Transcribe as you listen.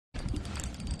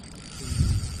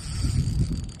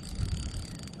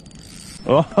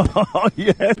Oh,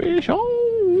 yeah. Fish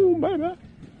on, baby.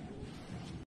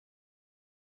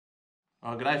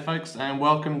 Well, g'day folks, and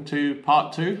welcome to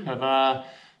part 2 of our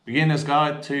beginner's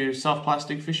guide to soft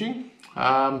plastic fishing.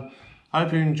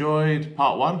 Hope you enjoyed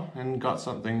part 1 and got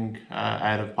something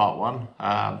out of part 1.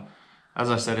 As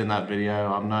I said in that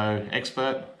video, I'm no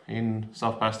expert in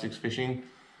soft plastics fishing,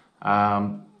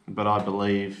 but I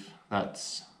believe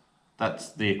that's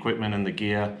the equipment and the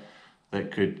gear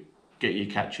that could get you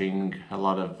catching a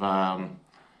lot of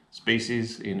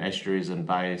species in estuaries and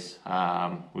bays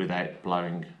without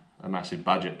blowing a massive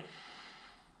budget.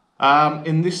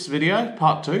 In this video,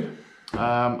 part 2,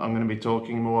 I'm going to be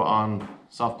talking more on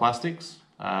soft plastics,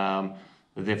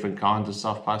 the different kinds of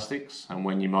soft plastics and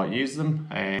when you might use them.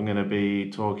 And I'm going to be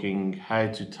talking how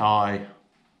to tie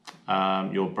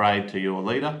your braid to your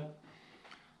leader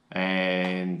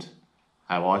and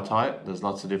how I tie it. There's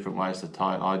lots of different ways to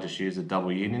tie it. I just use a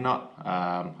double uni knot.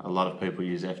 A lot of people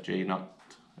use FG knot.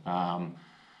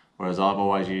 Whereas I've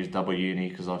always used double uni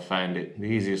because I found it the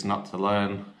easiest knot to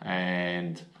learn,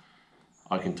 and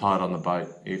I can tie it on the boat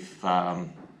if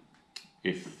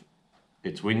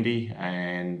it's windy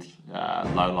and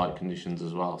low light conditions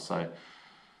as well. So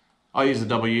I use a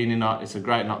double uni knot. It's a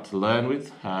great knot to learn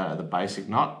with, the basic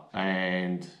knot,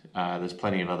 and there's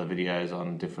plenty of other videos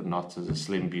on different knots. There's a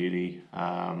Slim Beauty,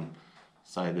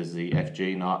 so there's the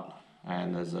FG knot,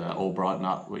 and there's an All Bright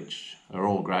knot, which are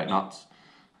all great knots.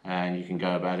 And you can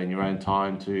go about in your own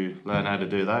time to learn how to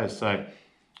do those. So I'm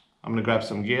going to grab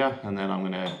some gear, and then I'm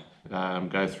going to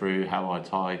go through how I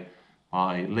tie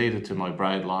my leader to my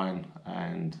braid line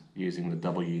and using the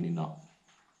double uni knot.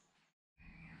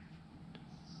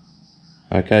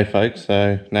 Okay folks,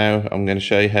 so now I'm going to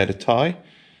show you how to tie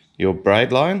your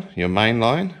braid line, your main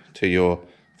line, to your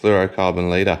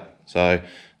fluorocarbon leader. So I'm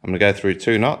going to go through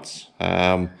 2 knots.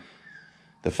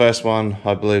 The first one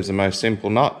I believe is the most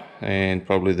simple knot and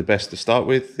probably the best to start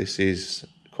with. This is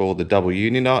called the double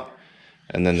uni knot,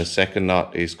 and then the second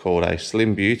knot is called a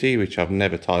Slim Beauty, which I've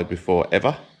never tied before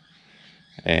ever,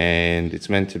 and it's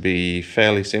meant to be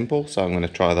fairly simple, so I'm going to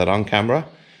try that on camera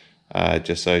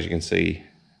just so you can see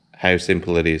how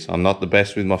simple it is. I'm not the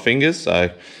best with my fingers, so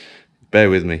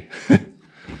bear with me.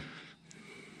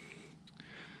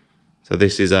 So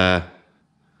this is a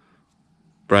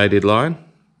braided line.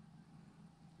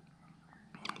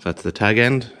 So that's the tag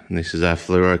end, and this is our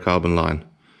fluorocarbon line.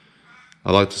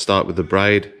 I like to start with the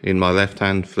braid in my left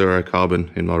hand,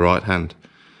 fluorocarbon in my right hand.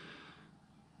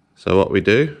 So what we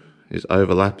do is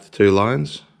overlap the 2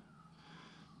 lines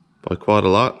by quite a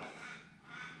lot.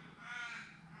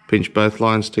 Pinch both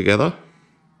lines together.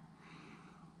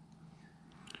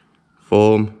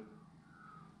 Form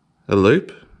a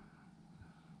loop,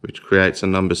 which creates a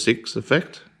number 6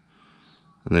 effect.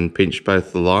 And then pinch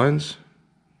both the lines.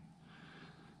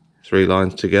 3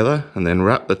 lines together, and then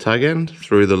wrap the tag end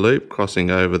through the loop, crossing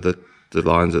over the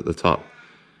lines at the top.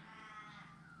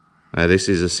 Now this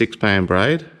is a 6-pound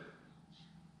braid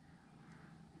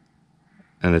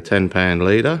and a 10-pound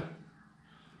leader,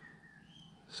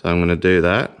 so I'm going to do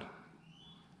that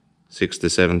 6 to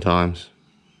 7 times.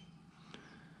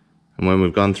 And when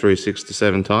we've gone through 6 to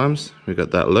 7 times, we've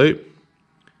got that loop.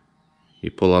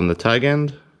 You pull on the tag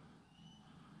end.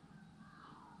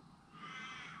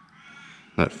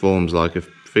 That forms like a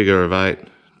figure of 8.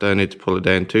 Don't need to pull it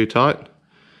down too tight.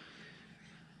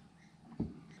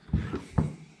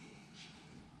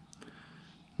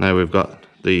 Now we've got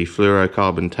the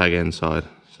fluorocarbon tag end side.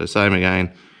 So same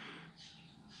again,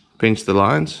 pinch the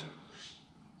lines,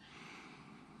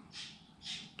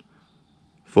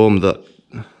 form the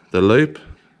loop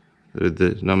with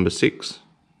the number 6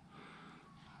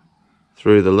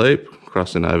 through the loop,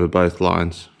 crossing over both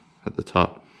lines at the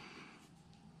top.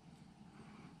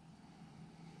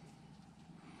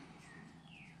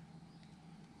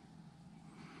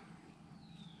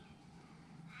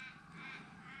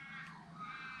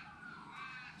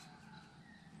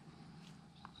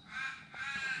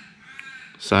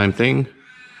 Same thing,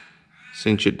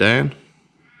 cinch it down.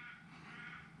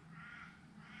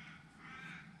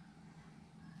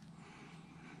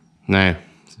 Now,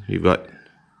 you've got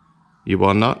your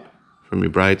 1 knot from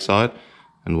your braid side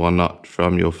and 1 knot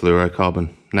from your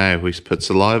fluorocarbon. Now we put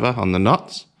saliva on the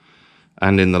knots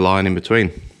and in the line in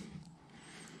between.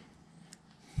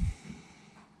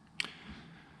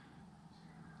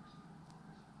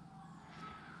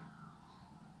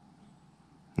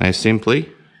 Now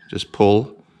simply just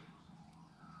pull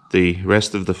the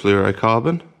rest of the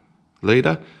fluorocarbon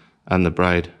leader and the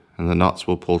braid, and the knots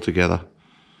will pull together.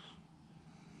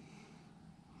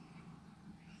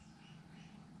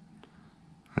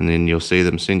 And then you'll see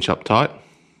them cinch up tight.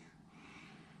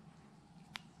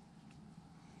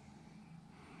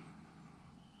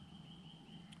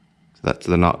 that's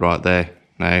the knot right there.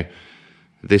 Now, at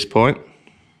this point,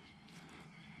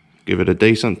 give it a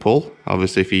decent pull.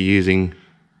 Obviously, if you're using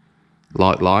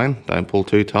light line, don't pull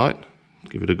too tight.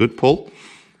 Give it a good pull.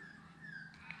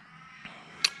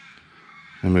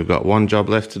 And we've got one job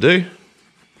left to do.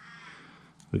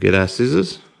 We get our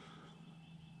scissors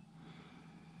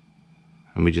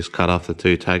and we just cut off the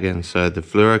two tag ends. So the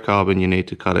fluorocarbon, you need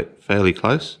to cut it fairly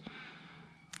close,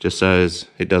 just so as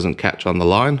it doesn't catch on the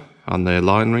line, on the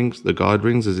line rings, the guide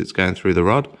rings as it's going through the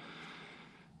rod.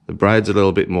 The braid's a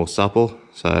little bit more supple,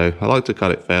 so I like to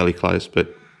cut it fairly close,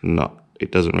 but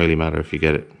it doesn't really matter if you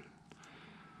get it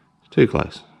too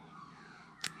close.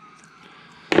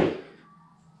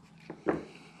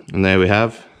 And there we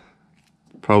have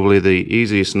probably the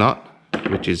easiest knot,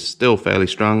 which is still fairly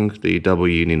strong, the double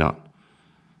uni knot.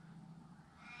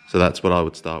 So that's what I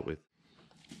would start with.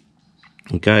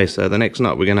 Okay, so the next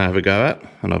knot we're going to have a go at,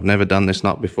 and I've never done this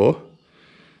knot before,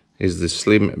 is the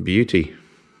Slim Beauty.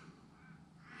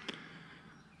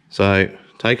 So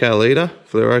take our leader,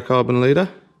 fluorocarbon leader,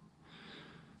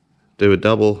 do a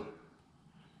double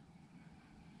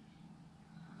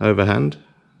overhand,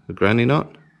 a granny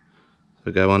knot,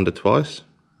 so go under twice,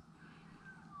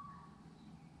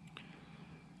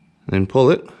 and then pull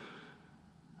it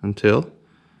until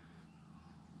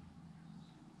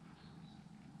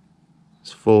it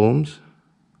forms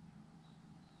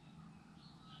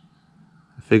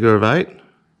a figure of 8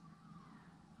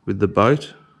 with the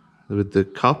boat, with the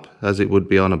cup as it would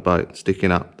be on a boat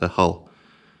sticking up the hull.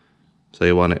 So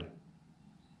you want it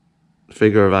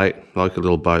figure of 8 like a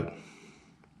little boat.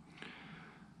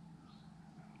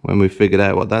 When we've figured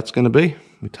out what that's going to be,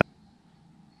 we take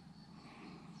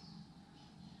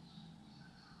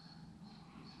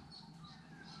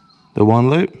the one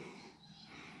loop.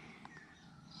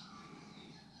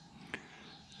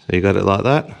 So you got it like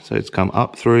that. So it's come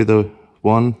up through the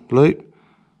one loop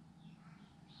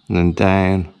and then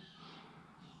down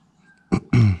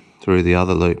through the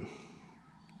other loop.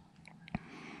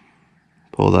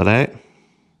 Pull that out.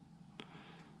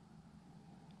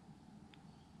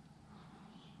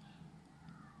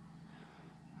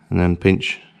 And then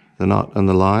pinch the knot and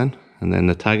the line, and then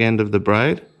the tag end of the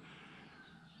braid,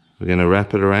 we're going to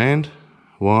wrap it around.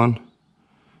 1,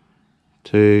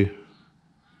 2,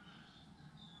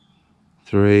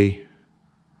 3,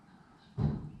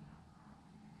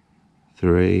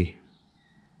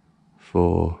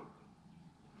 4,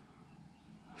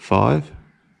 5.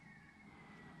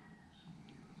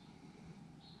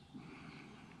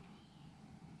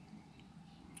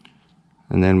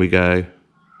 And then we go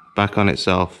back on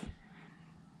itself.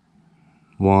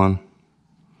 1,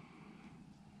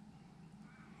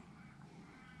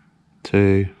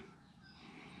 2,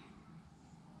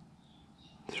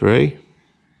 3,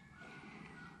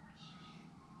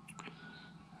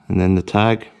 and then the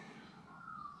tag.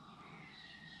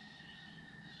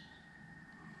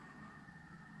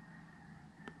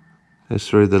 Goes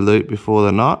through the loop before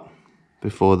the knot,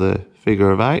 before the figure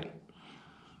of 8.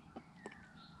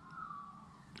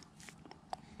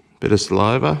 Bit of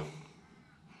saliva.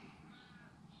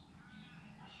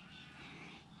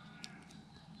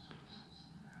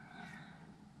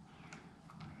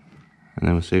 And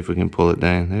then we'll see if we can pull it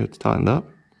down. There, it's tightened up.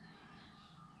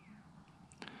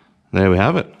 There we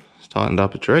have it. It's tightened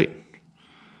up a treat.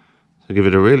 So give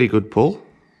it a really good pull.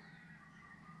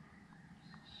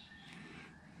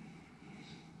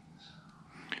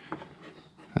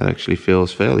 That actually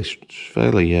feels fairly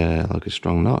like a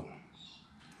strong knot.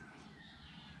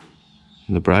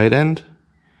 And the braid end,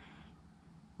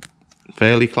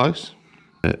 fairly close.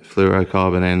 The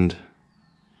fluorocarbon end,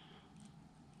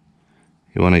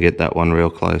 you want to get that one real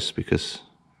close because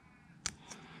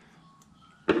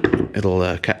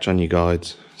it'll catch on your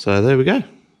guides. So there we go.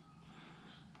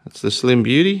 That's the Slim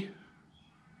Beauty.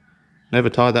 Never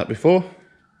tied that before,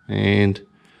 and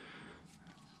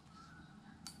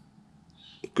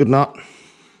good knot.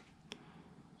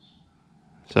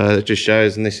 So it just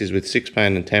shows, and this is with 6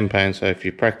 pound and 10 pound. So if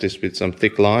you practice with some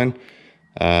thick line,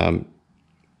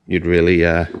 you'd really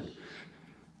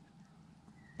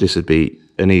this would be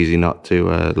an easy knot to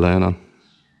learn on,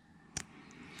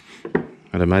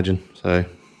 I'd imagine. So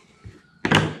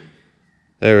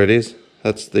there it is.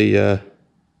 That's the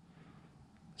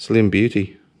Slim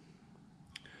Beauty.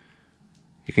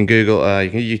 You can Google, you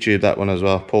can YouTube that one as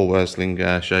well. Paul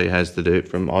Worsling show you how to do it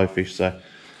from iFish. So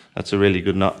that's a really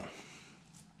good knot.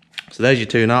 So there's your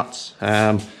two knots.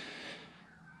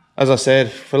 As I said,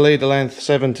 for leader length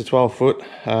 7 to 12 foot.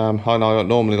 I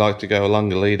normally like to go a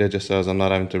longer leader just so as I'm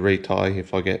not having to retie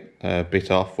if I get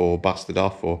bit off or busted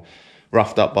off or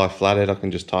roughed up by flathead. I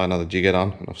can just tie another jigget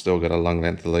on and I've still got a long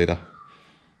length of leader.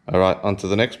 Alright, on to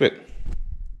the next bit.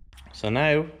 So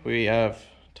now we have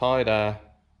tied our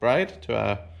braid to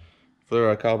our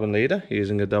fluorocarbon leader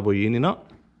using a double uni knot.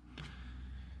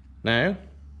 Now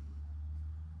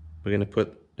we're going to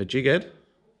put a jig head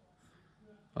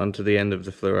onto the end of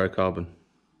the fluorocarbon.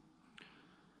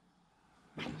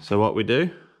 So what we do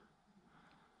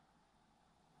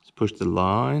is push the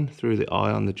line through the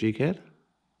eye on the jig head,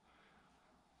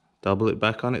 double it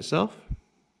back on itself,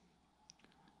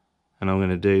 and I'm going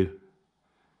to do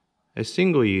a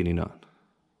single uni knot.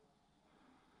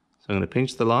 So I'm going to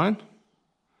pinch the line,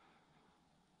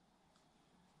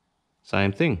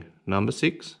 same thing, number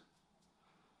 6,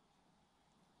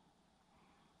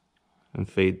 and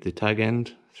feed the tag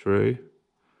end through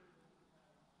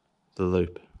the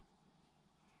loop.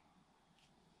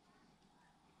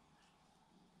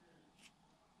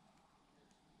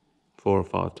 Four or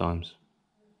 5 times.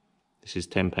 This is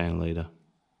 10-pound leader.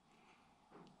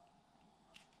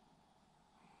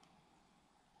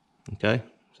 Okay,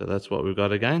 so that's what we've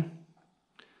got again.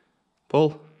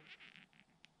 Pull,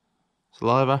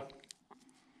 saliva,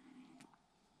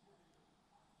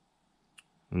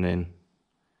 and then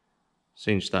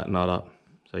cinch that knot up.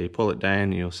 So you pull it down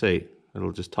and you'll see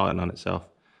it'll just tighten on itself.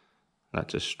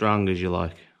 That's as strong as you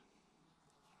like.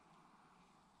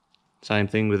 Same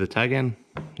thing with the tag end.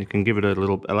 You can give it a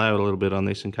little, allow it a little bit on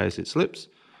this in case it slips.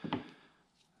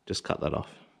 Just cut that off.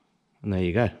 And there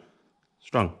you go.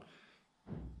 Strong.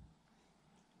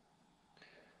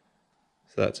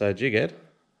 So that's our jig head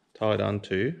tied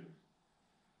onto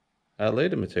our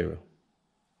leader material.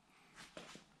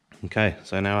 Okay,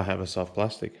 so now I have a soft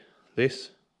plastic.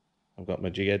 This, I've got my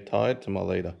jig head tied to my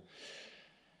leader.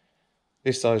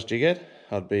 This size jig head,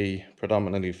 I'd be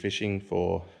predominantly fishing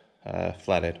for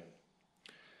flathead.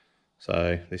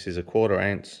 So this is a 1/4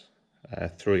 ounce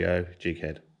 3/0 jig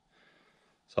head.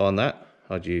 So on that,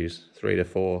 I'd use 3 to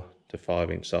 4 to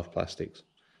 5 inch soft plastics.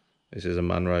 This is a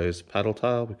Munro's paddle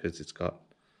tail because it's got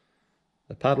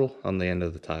a paddle on the end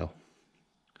of the tail.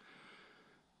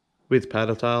 With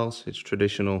paddle tails, it's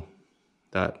traditional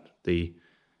that the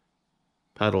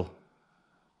paddle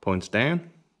points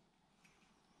down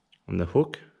and the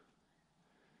hook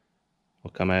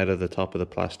will come out of the top of the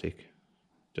plastic,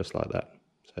 just like that.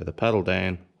 So the paddle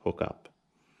down, hook up.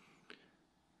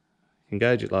 You can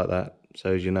gauge it like that,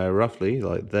 so as you know roughly,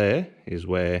 like there is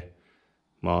where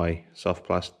my soft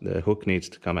plastic, the hook needs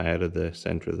to come out of the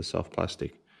center of the soft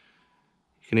plastic.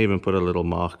 You can even put a little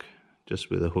mark just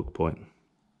with a hook point.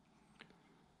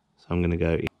 So I'm going to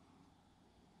go in.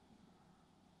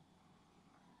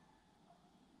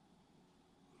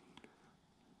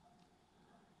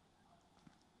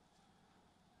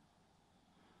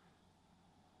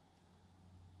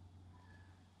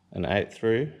 And out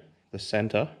through the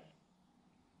center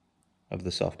of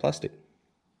the soft plastic.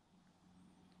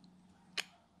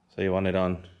 So you want it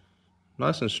on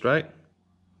nice and straight.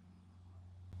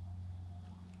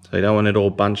 So you don't want it all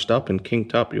bunched up and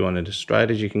kinked up, you want it as straight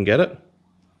as you can get it.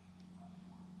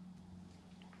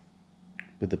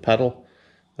 With the paddle,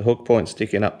 the hook point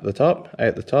sticking up the top,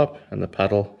 out the top, and the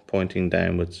paddle pointing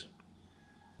downwards.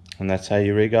 And that's how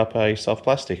you rig up a soft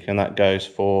plastic, and that goes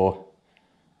for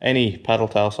any paddle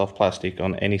tail soft plastic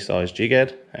on any size jig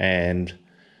head. And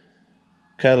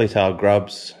curly tail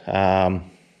grubs,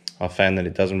 I found that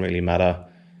it doesn't really matter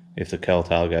if the curl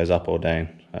tail goes up or down.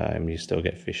 You still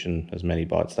get fish and as many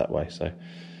bites that way. So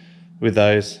with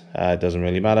those, it doesn't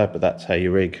really matter, but that's how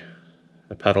you rig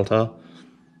a paddle tail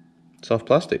soft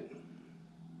plastic,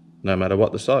 no matter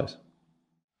what the size.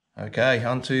 Okay,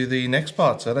 on to the next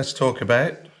part. So let's talk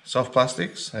about soft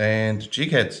plastics and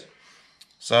jig heads.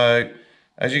 So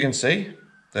as you can see,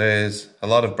 there's a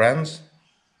lot of brands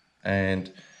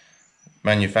and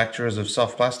manufacturers of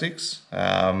soft plastics.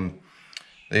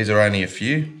 These are only a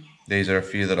few. These are a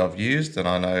few that I've used and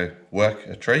I know work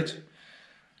a treat.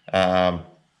 So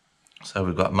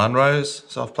we've got Munro's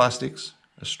soft plastics,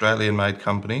 Australian made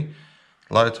company.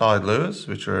 Low Tide Lures,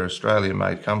 which are an Australian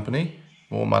made company.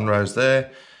 More Munro's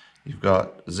there. You've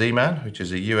got Z-Man, which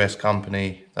is a US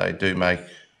company. They do make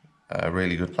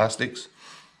really good plastics.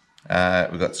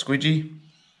 We've got Squidgy.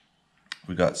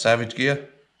 We've got Savage Gear.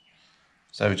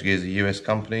 Savage Gear is a US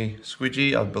company.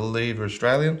 Squidgy, I believe, are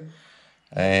Australian.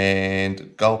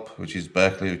 And Gulp, which is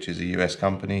Berkeley, which is a US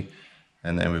company.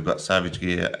 And then we've got Savage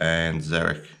Gear and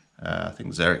Xeric. I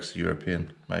think Xeric's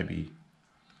European, maybe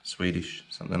Swedish,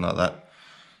 something like that.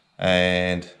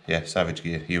 And yeah, Savage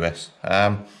Gear, US.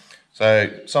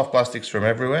 So soft plastics from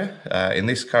everywhere. In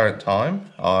this current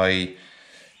time,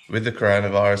 with the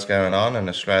coronavirus going on and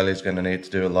Australia's going to need to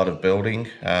do a lot of building,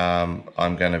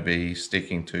 I'm going to be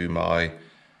sticking to my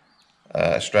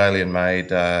Australian made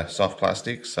soft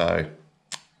plastics. So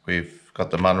we've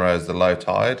got the Munros, the Low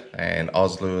Tide, and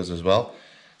Oz Lures as well.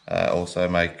 Also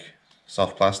make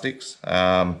soft plastics.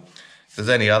 If there's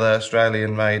any other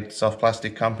Australian made soft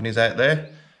plastic companies out there,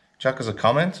 chuck us a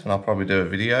comment and I'll probably do a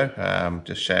video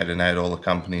just shouting out all the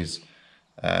companies,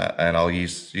 and I'll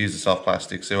use the soft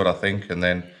plastic, see what I think, and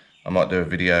then I might do a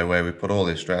video where we put all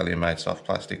the Australian made soft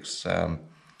plastics in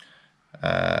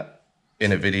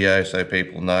a video so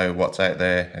people know what's out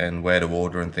there and where to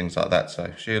order and things like that.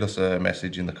 So shoot us a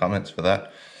message in the comments for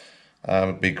that.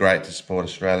 It'd be great to support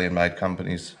Australian made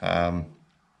companies and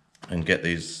get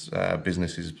these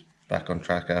businesses back on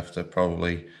track after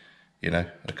probably, you know,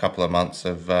 a couple of months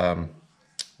of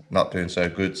not doing so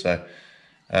good. So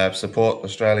support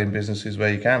Australian businesses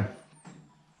where you can.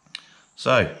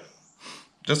 So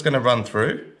just going to run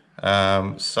through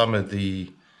some of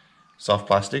the soft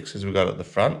plastics as we got at the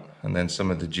front, and then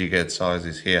some of the jig head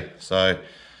sizes here. So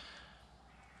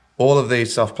all of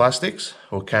these soft plastics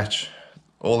will catch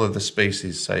all of the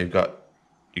species. So you've got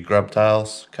your grub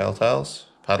tails, curl tails,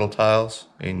 paddle tails,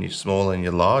 in your small and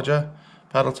your larger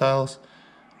paddle tails,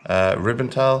 ribbon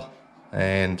tail,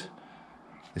 and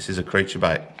this is a creature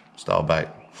bait style bait.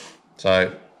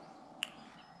 So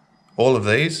all of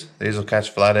these will catch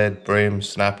flathead, brim,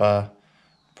 snapper,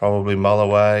 probably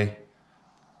mulloway.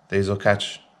 These will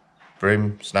catch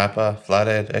brim, snapper,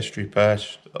 flathead, estuary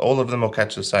perch. All of them will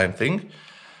catch the same thing.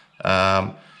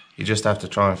 You just have to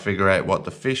try and figure out what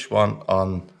the fish want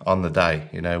on the day.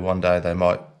 You know, one day they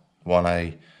might want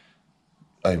a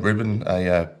ribbon,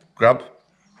 a grub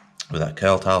with that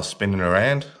curl tail spinning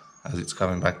around as it's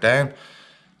coming back down.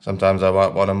 Sometimes I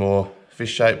might want a more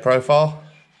fish-shaped profile,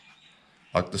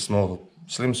 like the small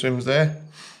slim swims there,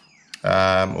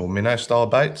 or minnow style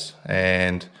baits.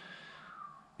 And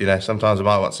you know, sometimes I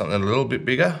might want something a little bit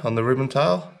bigger on the ribbon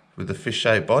tail with the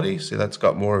fish-shaped body. See, that's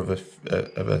got more of a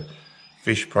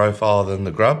fish profile than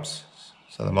the grubs,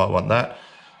 so they might want that.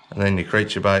 And then your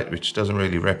creature bait, which doesn't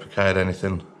really replicate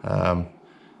anything,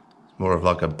 more of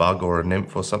like a bug or a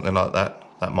nymph or something like that.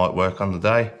 That might work on the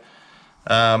day.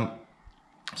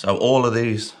 So all of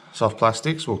these soft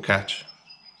plastics will catch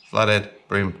flathead,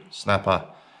 brim, snapper,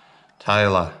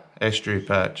 tailor, estuary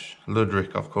perch,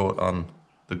 luderick I've caught on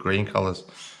the green colours,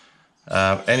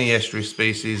 any estuary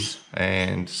species,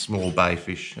 and small bay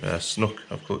fish, snook.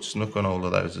 I've caught snook on all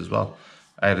of those as well,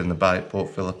 out in the bay at Port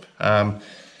Phillip.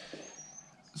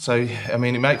 So I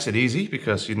mean, it makes it easy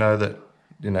because you know that,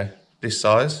 you know, this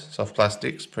size soft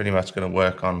plastic's pretty much going to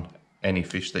work on any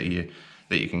fish that you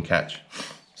can catch.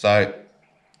 So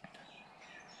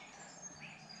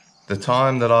the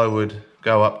time that I would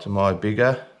go up to my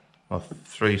bigger, my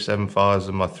 375s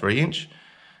and my 3-inch,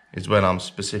 is when I'm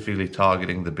specifically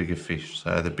targeting the bigger fish.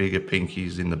 So the bigger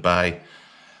pinkies in the bay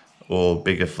or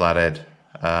bigger flathead.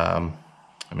 I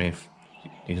mean,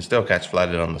 you can still catch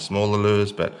flathead on the smaller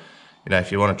lures, but you know,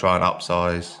 if you want to try and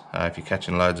upsize, if you're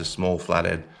catching loads of small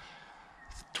flathead,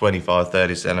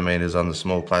 25-30 centimeters on the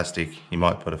small plastic, you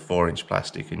might put a 4-inch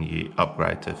plastic and you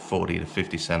upgrade to 40 to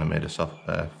 50 centimeter soft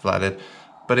flathead,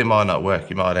 but it might not work.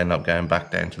 You might end up going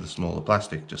back down to the smaller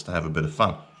plastic just to have a bit of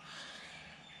fun.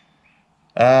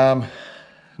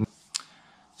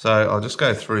 So I'll just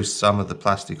go through some of the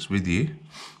plastics with you.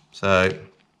 So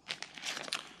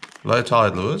low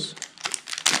tide lures,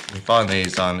 you can find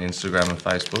these on Instagram and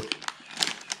Facebook.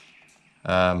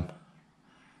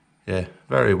 Yeah,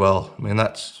 very well. I mean,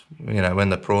 that's, you know, when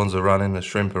the prawns are running, the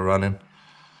shrimp are running.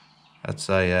 That's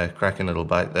a cracking little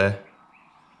bait there.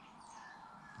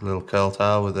 Little curl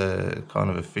tail with a kind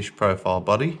of a fish profile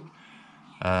body.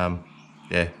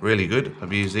 Yeah, really good.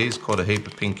 I've used these, caught a heap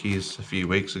of pinkies a few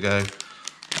weeks ago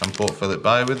on Port Phillip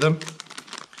Bay with them.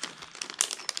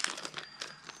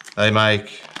 They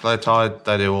make low tide,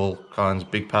 they do all kinds,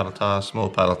 big paddle tails, small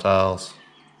paddle tails,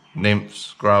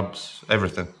 nymphs, grubs,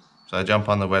 everything. So jump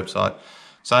on the website.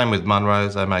 Same with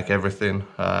Munros, they make everything.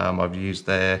 I've used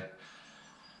their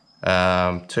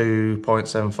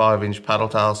 2.75-inch paddle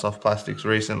tail soft plastics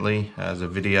recently as a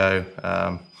video.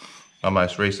 My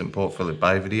most recent Port Phillip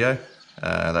Bay video,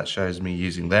 that shows me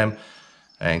using them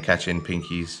and catching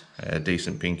pinkies,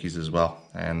 decent pinkies as well,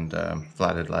 and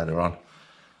flathead later on.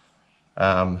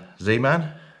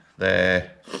 Z-Man, so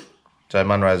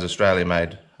Munro's Australia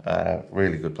made,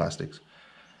 really good plastics.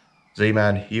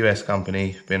 Z-Man, US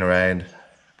company, been around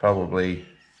probably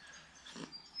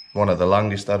one of the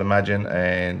longest, I'd imagine,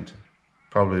 and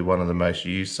probably one of the most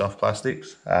used soft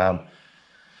plastics.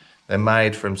 They're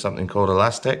made from something called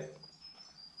Elastec,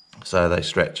 so they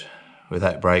stretch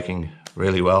without breaking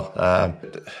really well.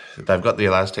 They've got the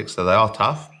Elastec, so they are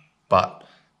tough, but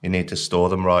you need to store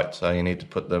them right. So you need to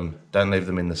put them, don't leave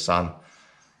them in the sun.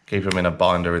 keep them in a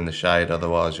binder in the shade,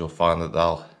 otherwise you'll find that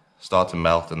they'll start to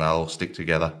melt and they'll all stick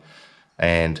together.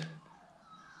 And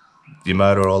your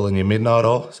motor oil and your midnight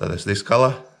oil, so there's this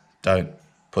colour, don't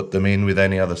put them in with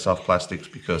any other soft plastics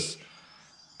because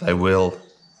they will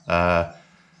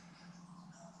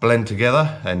blend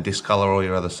together and discolour all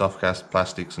your other soft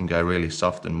plastics and go really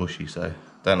soft and mushy. So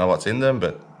don't know what's in them,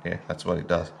 but yeah, that's what it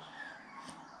does.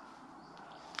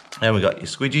 And we got your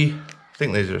squidgy. I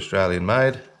think these are Australian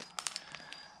made.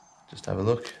 Just have a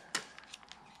look.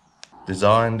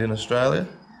 Designed in Australia.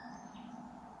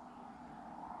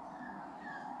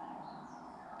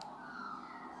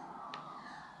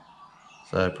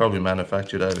 So probably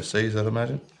manufactured overseas, I'd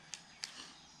imagine.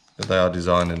 But they are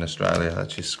designed in Australia.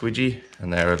 That's your squidgy,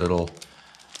 and they're a little,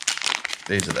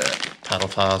 these are the paddle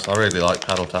tails. I really like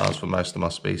paddle tails for most of my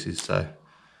species, so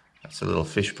that's a little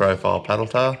fish profile paddle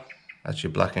tail. That's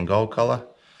your black and gold colour.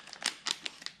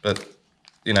 But,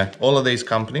 you know, all of these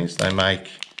companies, they make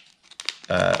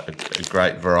a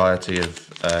great variety of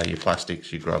your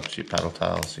plastics, your grubs, your paddle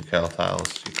tails, your curl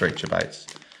tails, your creature baits,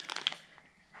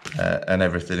 and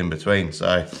everything in between.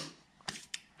 So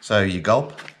your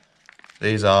gulp,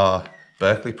 these are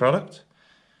Berkeley product.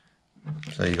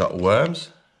 So you got worms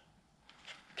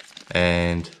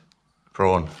and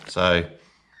prawn. So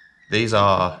these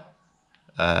are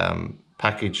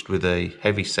packaged with a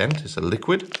heavy scent. It's a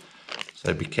liquid.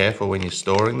 So be careful when you're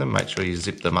storing them. Make sure you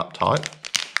zip them up tight.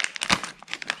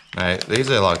 Now these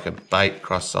are like a bait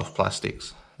cross soft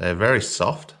plastics. They're very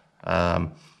soft. I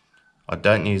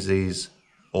don't use these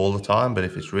all the time, but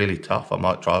if it's really tough, I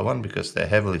might try one because they're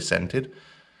heavily scented.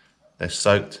 They're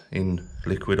soaked in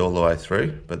liquid all the way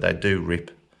through, but they do rip.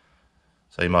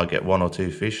 So you might get 1 or 2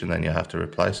 fish and then you have to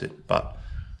replace it. But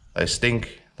they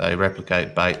stink, they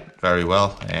replicate bait very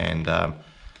well, and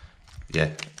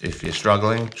yeah, if you're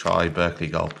struggling, try Berkeley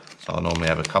Gulp. So I normally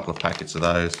have a couple of packets of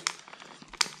those,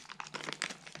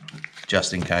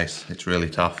 just in case it's really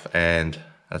tough. And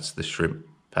that's the shrimp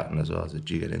pattern as well as a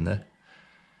jigget in there.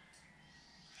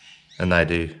 And they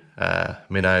do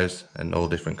minnows and all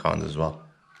different kinds as well.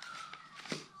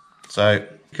 So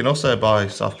you can also buy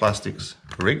soft plastics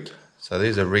rigged. So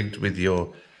these are rigged with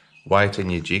your weight and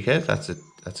your jig head. That's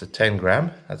a 10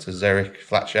 gram. That's a Xeric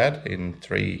flat shad in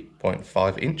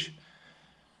 3.5 inch.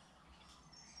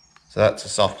 So that's a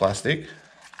soft plastic.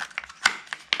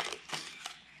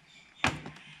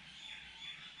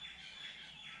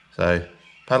 So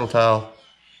paddle tail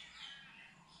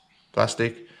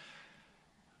plastic.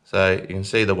 So you can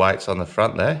see the weights on the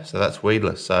front there. So that's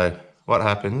weedless. So what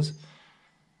happens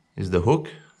is the hook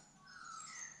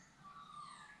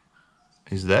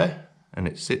is there and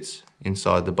it sits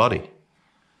inside the body.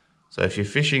 So if you're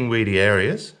fishing weedy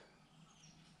areas,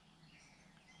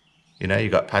 you know,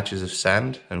 you've got patches of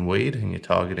sand and weed and you're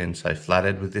targeting, say,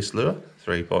 flathead with this lure,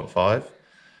 3.5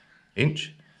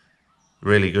 inch,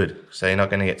 really good. So you're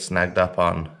not going to get snagged up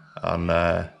on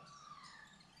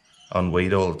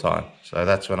weed all the time. So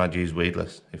that's when I'd use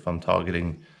weedless. If I'm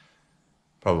targeting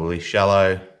probably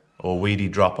shallow or weedy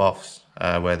drop-offs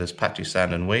where there's patchy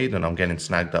sand and weed and I'm getting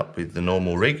snagged up with the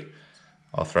normal rig,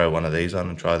 I'll throw one of these on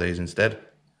and try these instead.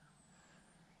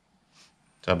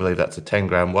 So I believe that's a 10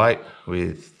 gram weight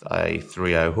with a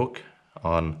 3/0 hook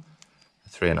on a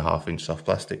 3.5 inch soft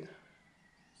plastic.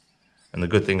 And the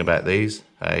good thing about these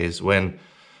is when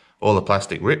all the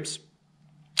plastic rips,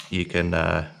 you can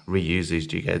reuse these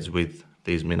jig heads with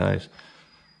these minnows.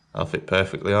 They'll fit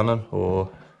perfectly on them,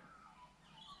 or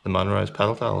the Monroe's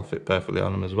paddle tail will fit perfectly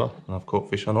on them as well. And I've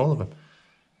caught fish on all of them.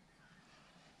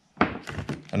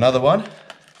 Another one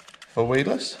for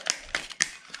weedless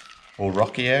or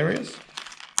rocky areas.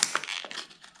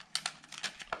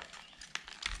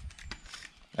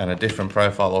 And a different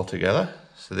profile altogether.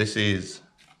 So this is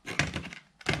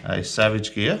a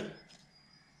Savage Gear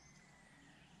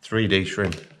 3D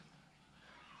shrimp.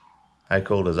 How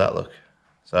cool does that look?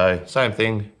 So same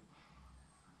thing.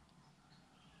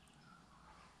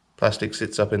 Plastic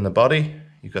sits up in the body.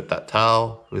 You've got that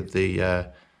tail with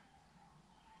the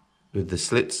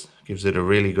slits. Gives it a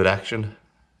really good action.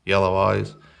 Yellow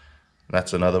eyes.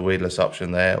 That's another weedless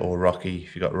option there, or rocky.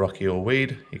 If you've got rocky or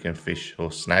weed, you can fish, or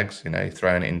snags, you know,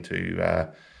 throwing it into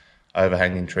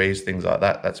overhanging trees, things like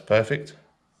that. That's perfect.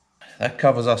 That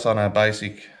covers us on our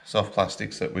basic soft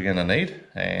plastics that we're going to need.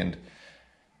 And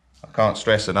I can't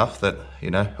stress enough that, you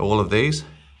know, all of these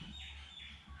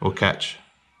will catch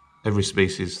every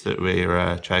species that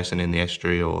we're chasing in the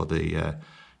estuary or the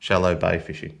shallow bay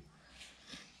fishing.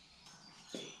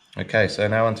 Okay, so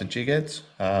now onto jig heads.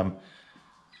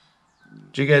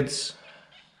 Jig heads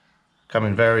come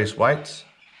in various weights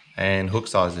and hook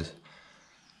sizes,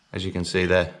 as you can see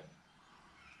there.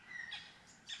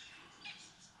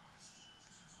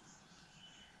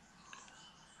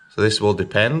 So this will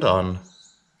depend on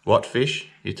what fish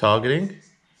you're targeting,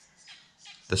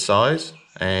 the size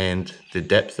and the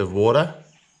depth of water,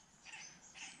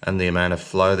 and the amount of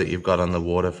flow that you've got on the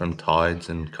water from tides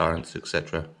and currents,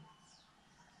 etc.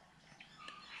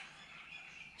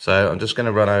 So I'm just going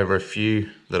to run over a few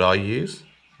that I use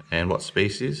and what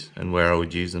species and where I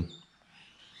would use them.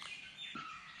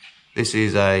 This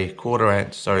is a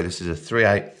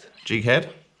 3/8 jig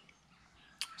head.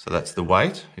 So that's the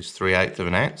weight, is 3/8 of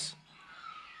an ounce.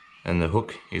 And the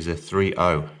hook is a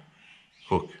 3/0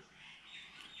 hook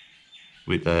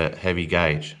with a heavy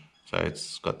gauge. So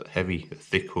it's got the heavy,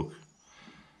 thick hook.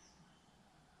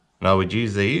 And I would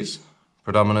use these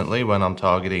predominantly when I'm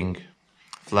targeting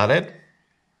flathead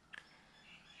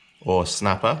or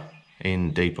snapper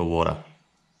in deeper water.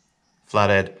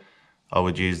 Flathead, I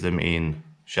would use them in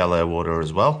shallow water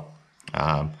as well.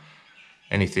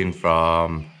 Anything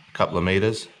from a couple of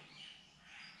meters,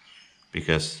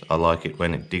 because I like it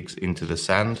when it digs into the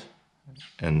sand,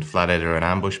 and flathead are an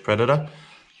ambush predator.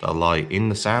 They'll lie in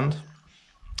the sand,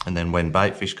 and then when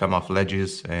bait fish come off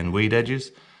ledges and weed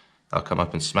edges, they'll come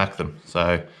up and smack them.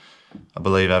 So I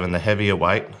believe having the heavier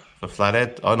weight for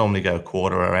flathead, I normally go a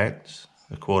quarter ounce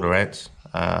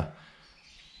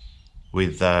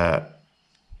with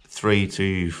 3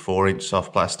 to 4 inch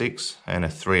soft plastics, and a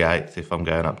 3/8 if I'm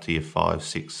going up to your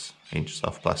 5-6 inch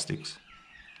soft plastics.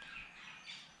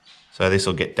 So this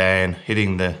will get down,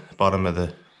 hitting the bottom of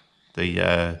the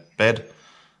bed,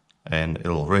 and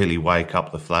it'll really wake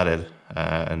up the flathead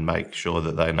and make sure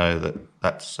that they know that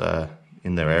that's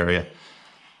in their area.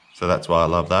 So that's why I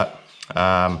love that.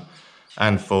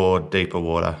 And for deeper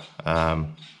water,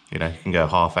 you know, you can go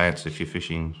 1/2 ounce if you're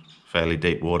fishing fairly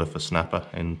deep water for snapper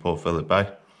in Port Phillip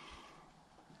Bay.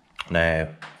 Now,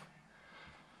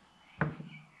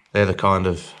 they're the kind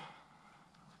of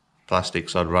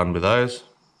plastics I'd run with those.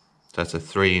 So that's a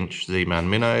 3-inch Z-Man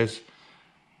minnows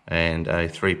and a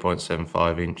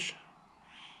 3.75-inch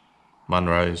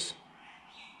Munro's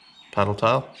paddle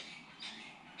tail.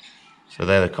 So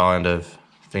they're the kind of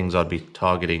things I'd be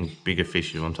targeting bigger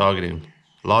fish. If I'm targeting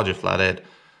larger flathead,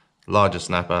 larger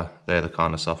snapper, they're the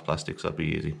kind of soft plastics I'd be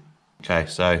using. Okay,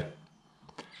 so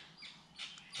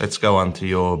let's go on to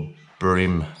your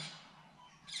brim,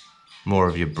 more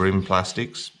of your brim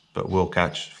plastics, but will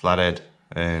catch flathead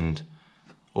and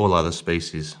all other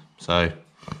species. So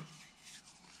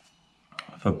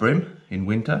for brim in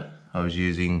winter, I was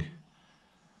using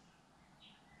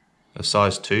a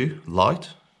size 2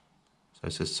 light. So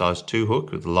it's a size 2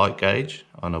 hook with a light gauge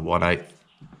on a 1/8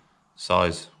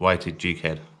 size weighted jig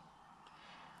head.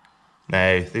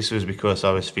 Now this was because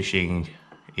I was fishing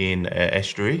in an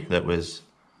estuary that was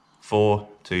 4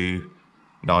 to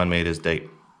 9 meters deep.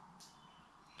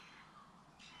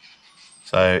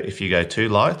 So if you go too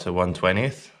light, a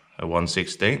 1/20th, a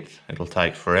 1/16th, it'll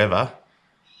take forever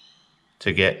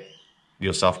to get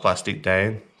your soft plastic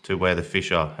down to where the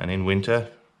fish are. And in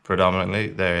winter, predominantly,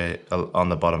 they're on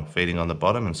the bottom, feeding on the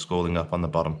bottom and schooling up on the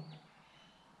bottom.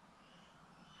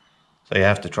 So you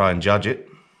have to try and judge it.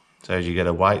 So as you get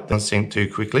a weight, don't sink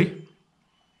too quickly.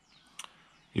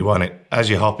 You want it, as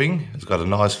you're hopping, it's got a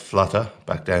nice flutter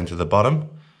back down to the bottom,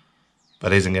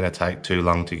 but isn't going to take too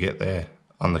long to get there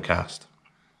on the cast.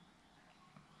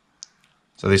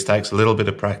 So this takes a little bit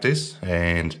of practice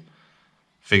and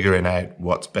figuring out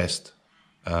what's best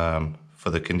for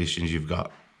the conditions you've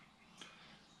got.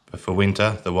 But for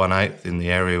winter, the 1/8 in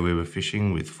the area we were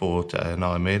fishing with 4 to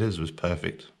 9 meters was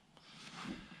perfect.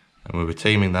 And we were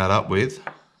teaming that up with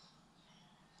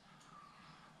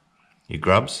your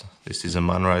grubs. This is a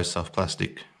Munro's soft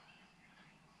plastic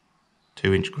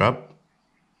 2-inch grub,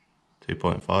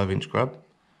 2.5-inch grub.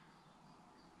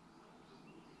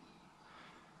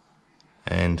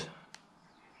 And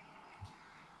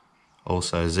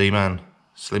also Z-Man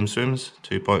Slim Swims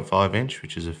 2.5-inch,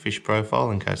 which is a fish profile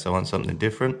in case I want something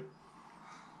different.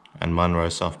 And Munro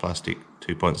soft plastic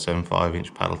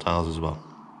 2.75-inch paddle tails as well.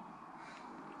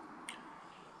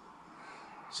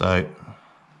 So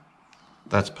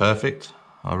that's perfect.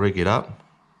 I'll rig it up.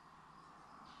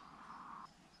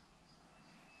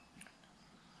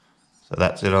 So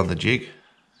that's it on the jig.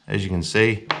 As you can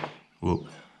see,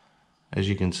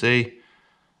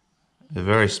 a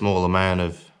very small amount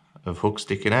of hook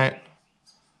sticking out.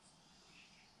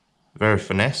 Very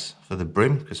finesse for the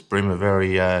brim, because brim are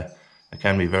very, they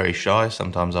can be very shy.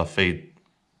 Sometimes I feed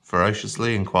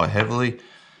ferociously and quite heavily,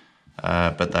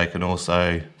 but they can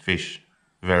also fish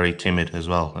very timid as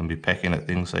well and be pecking at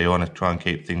things. So you want to try and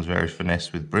keep things very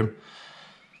finesse with brim.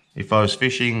 If I was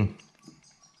fishing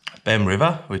Bem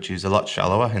River, which is a lot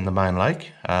shallower in the main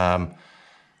lake,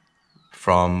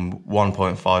 from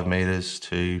 1.5 meters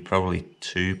to probably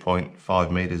 2.5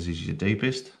 meters is your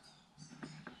deepest.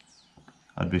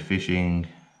 I'd be fishing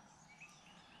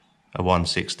a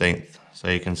 1/16. So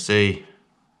you can see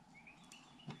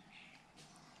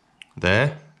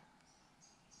there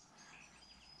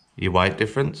your weight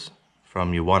difference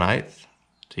from your 1/8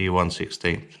 to your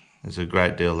 1/16 is a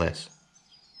great deal less,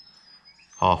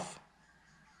 half.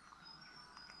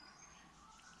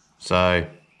 So,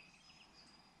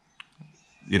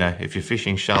 you know, if you're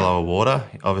fishing shallower water,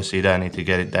 obviously you don't need to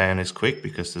get it down as quick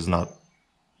because there's not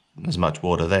as much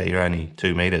water there. You're only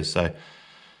 2 meters, so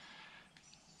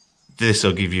this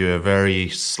will give you a very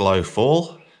slow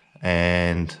fall,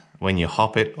 and when you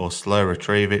hop it or slow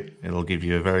retrieve it, it'll give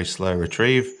you a very slow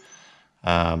retrieve.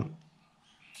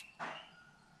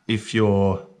 If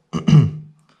you're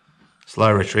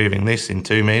slow retrieving this in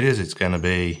 2 meters, it's going to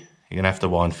be, you're going to have to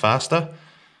wind faster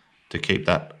to keep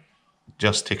that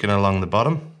just ticking along the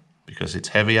bottom, because it's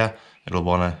heavier, it'll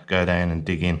want to go down and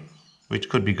dig in, which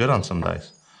could be good on some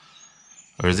days.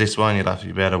 Whereas this one, you'll have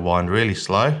to be able to wind really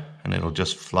slow and it'll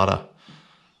just flutter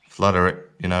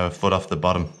it, you know, a foot off the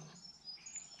bottom.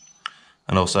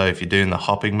 And also if you're doing the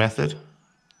hopping method,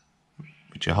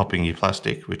 which you're hopping your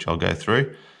plastic, which I'll go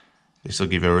through, this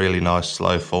will give you a really nice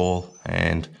slow fall.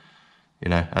 And you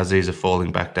know, as these are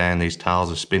falling back down, these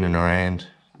tails are spinning around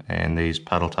and these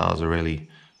paddle tails are really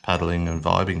paddling and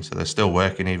vibing, so they're still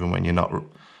working even when you're not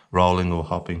rolling or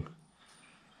hopping.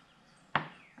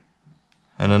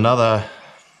 And another,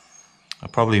 I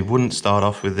probably wouldn't start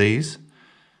off with these.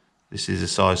 This is a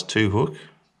size 2 hook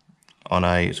on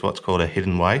it's what's called a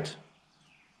hidden weight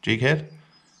jig head.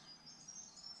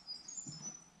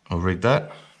 I'll rig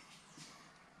that.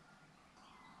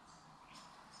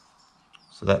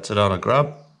 So that's it on a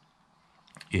grub,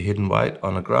 your hidden weight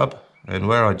on a grub. And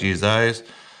where I'd use those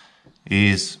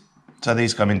is, so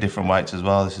these come in different weights as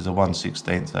well. This is a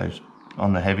 1/16, so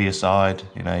on the heavier side,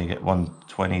 you know, you get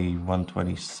 120,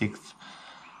 1/26.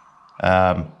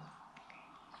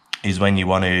 Is when you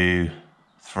want to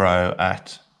throw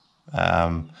at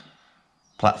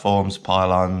platforms,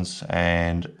 pylons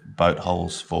and boat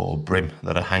holes for brim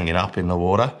that are hanging up in the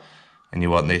water, and you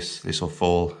want this will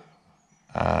fall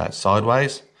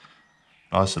sideways,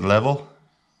 nice and level,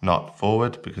 not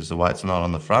forward because the weight's not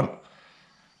on the front,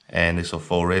 and this will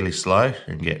fall really slow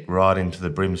and get right into the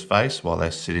brim's face while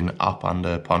they're sitting up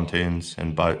under pontoons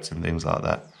and boats and things like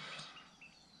that.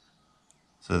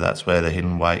 So that's where the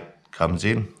hidden weight comes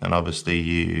in, and obviously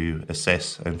you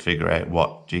assess and figure out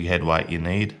what jig head weight you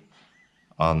need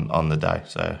on the day.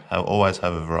 So always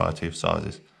have a variety of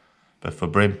sizes, but for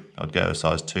brim I'd go a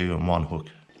size 2 and 1 hook.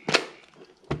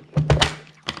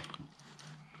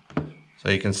 So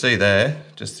you can see there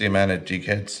just the amount of jig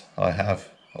heads I have,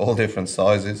 all different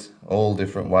sizes, all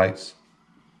different weights,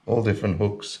 all different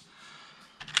hooks.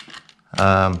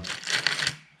 So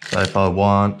if I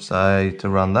want, say, to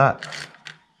run that,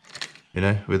 you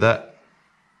know, with that,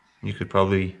 you could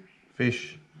probably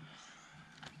fish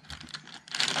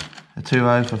a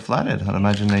 2.0 for flathead. I'd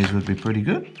imagine these would be pretty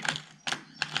good.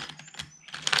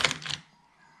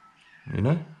 You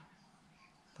know,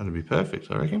 that'd be perfect,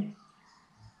 I reckon.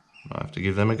 Might have to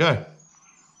give them a go.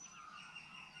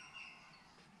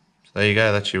 So there you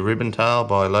go, that's your ribbon tail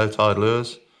by Low Tide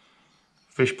Lures.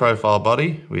 Fish profile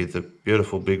body with a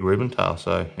beautiful big ribbon tail,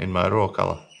 so in motor oil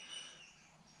colour,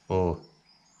 or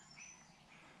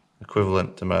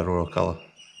equivalent to motor oil colour.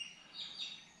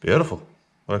 Beautiful,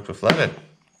 work for flathead.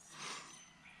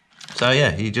 So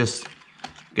yeah, you just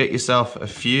get yourself a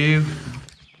few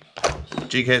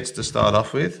jig heads to start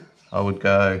off with. I would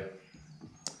go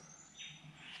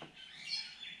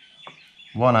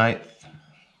 1/8,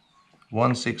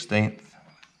 1/16,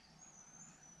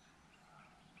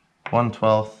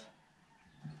 1/12,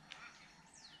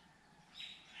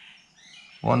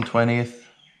 1/20,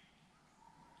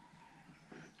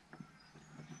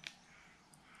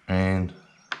 and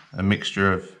a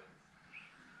mixture of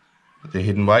the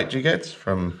hidden weight jig heads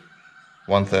from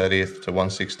 1/30 to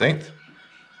 1/16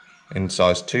 in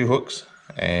size 2 hooks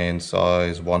and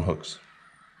size 1 hooks.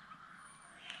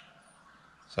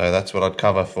 So that's what I'd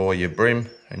cover for your brim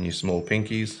and your small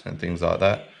pinkies and things like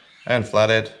that. And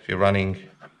flathead, if you're running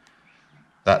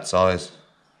that size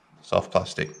soft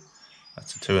plastic,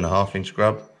 that's a 2.5 inch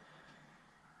grub.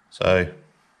 So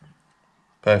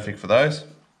perfect for those.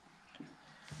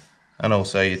 And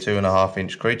also your 2.5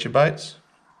 inch creature baits.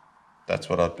 That's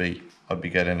what I'd be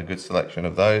getting a good selection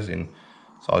of those in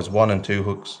size 1 and 2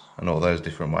 hooks and all those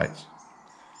different weights.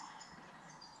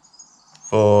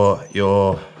 For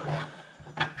your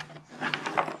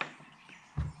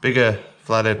bigger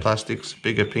flathead plastics,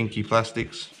 bigger pinky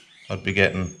plastics, I'd be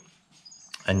getting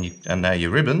and now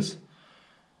your ribbons,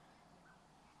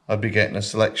 I'd be getting a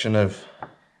selection of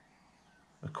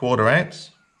 1/4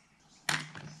 ounce,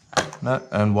 no,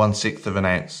 and 1/6 of an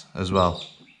ounce as well.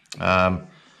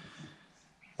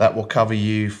 That will cover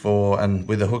you for, and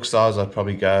with the hook size, I'd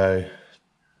probably go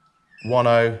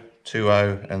 1/0,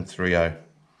 2/0, and 3/0.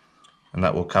 And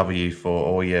that will cover you for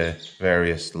all your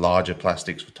various larger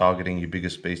plastics for targeting your bigger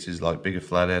species like bigger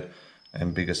flathead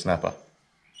and bigger snapper.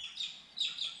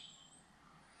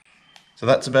 So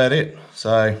that's about it.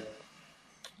 So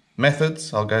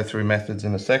methods, I'll go through methods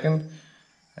in a second,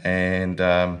 and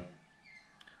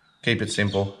keep it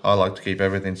simple. I like to keep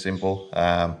everything simple.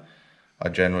 I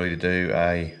generally do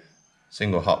a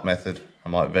single hop method. I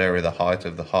might vary the height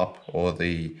of the hop or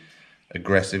the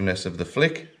aggressiveness of the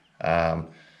flick.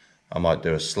 I might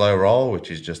do a slow roll, which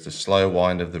is just a slow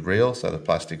wind of the reel, so the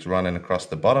plastic's running across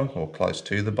the bottom or close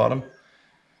to the bottom.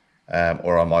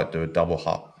 Or I might do a double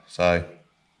hop. So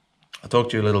I'll talk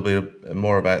to you a little bit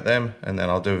more about them, and then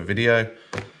I'll do a video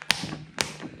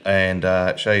and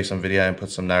show you some video and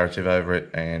put some narrative over it,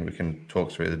 and we can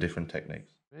talk through the different techniques.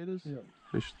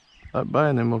 Fish that bay,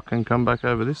 and then we can come back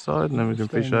over this side, and then we can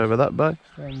fish over that bay.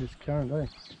 Stay in this current, eh?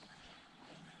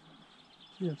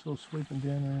 See, it's all sweeping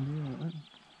down around here like that.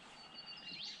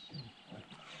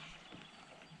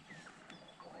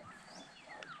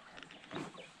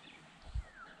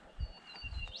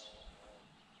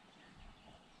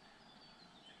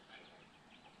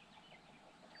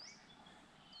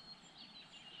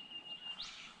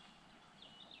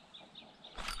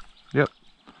 Yep.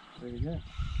 There we go.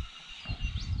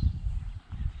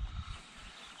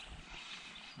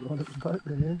 Right at the boat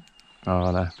there, yeah.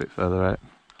 Oh no, a bit further out.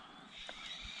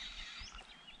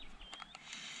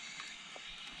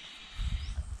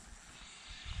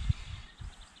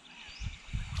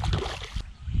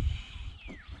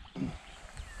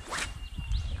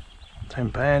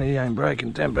 £10, he ain't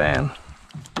breaking £10.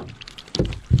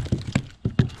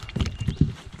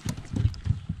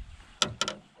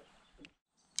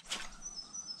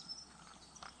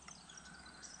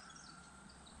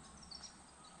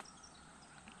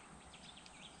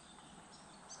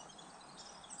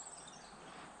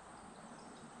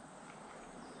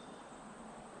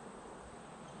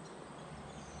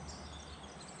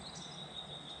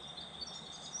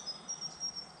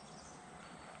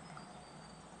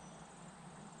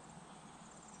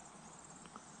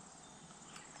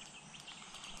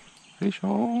 Fish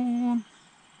on.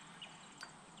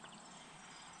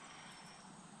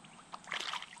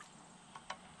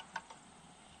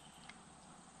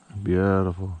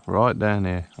 Beautiful. Right down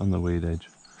there on the weed edge.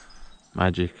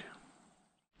 Magic.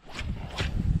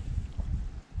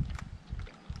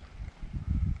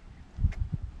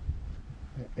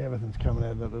 Yeah, everything's coming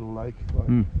out of that little lake. Like,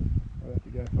 I have to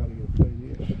go far to get a feed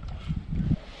here.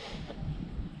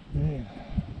 Yeah.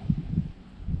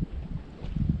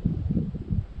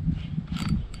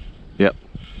 Yep.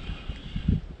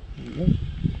 There you go.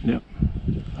 Yep.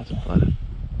 That's a flathead.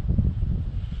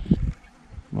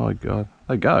 My God.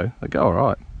 They go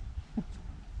alright.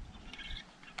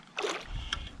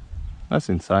 That's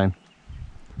insane.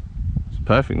 It's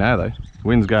perfect now though.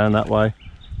 Wind's going that way.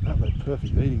 That's a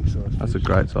perfect eating size. That's a fish.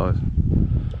 great size.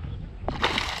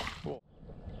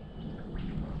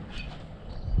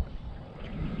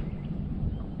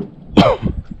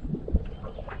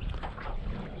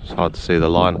 It's hard to see the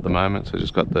line at the moment, so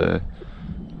just got the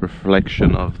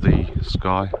reflection of the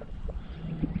sky. So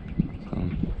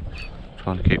I'm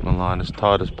trying to keep my line as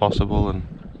tight as possible and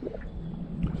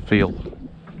feel.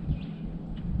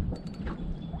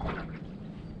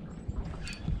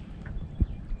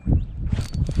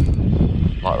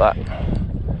 Like that.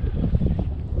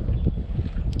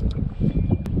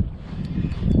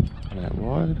 And out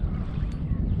wide.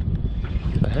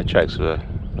 The head shakes of a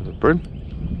brim.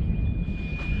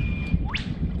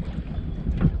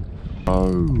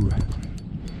 Oh,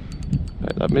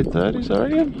 at that mid-30s I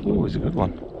reckon. Oh, he's a good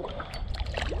one.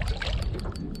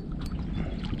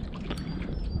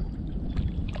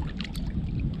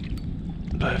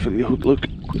 Perfectly hooked, look,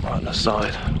 right on the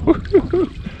side.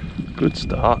 Good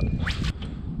start.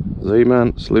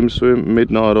 Z-Man, Slim Swim,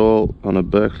 Midnight Oil on a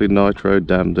Berkeley Nitro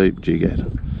Dam Deep jig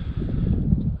head.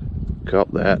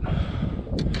 Cop that.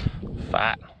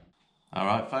 Fat.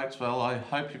 Alright folks, well I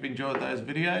hope you've enjoyed those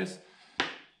videos.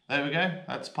 There we go,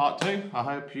 that's part 2. I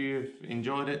hope you've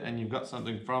enjoyed it and you've got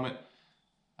something from it.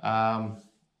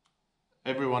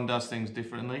 Everyone does things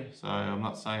differently, so I'm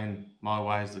not saying my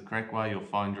way is the correct way. You'll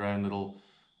find your own little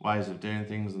ways of doing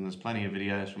things, and there's plenty of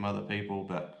videos from other people,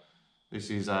 but this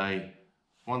is a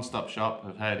one-stop shop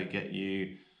of how to get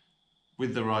you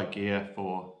with the right gear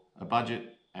for a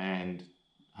budget and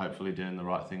hopefully doing the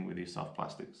right thing with your soft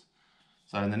plastics.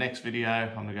 So in the next video,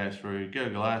 I'm going to go through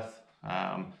Google Earth,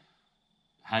 how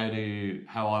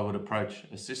I would approach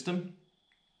a system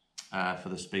for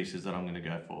the species that I'm going to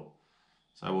go for.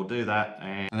 So we'll do that,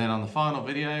 and then on the final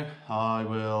video, I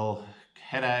will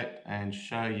head out and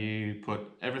show you, put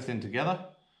everything together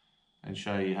and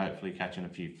show you hopefully catching a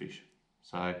few fish.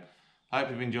 So hope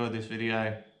you've enjoyed this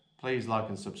video. Please like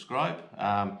and subscribe.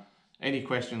 Any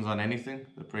questions on anything,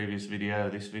 the previous video or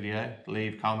this video,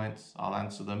 leave comments, I'll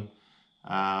answer them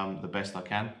the best I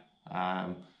can.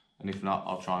 And if not,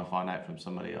 I'll try and find out from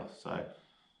somebody else. So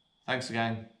thanks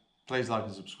again. Please like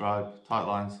and subscribe. Tight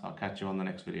lines. I'll catch you on the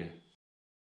next video.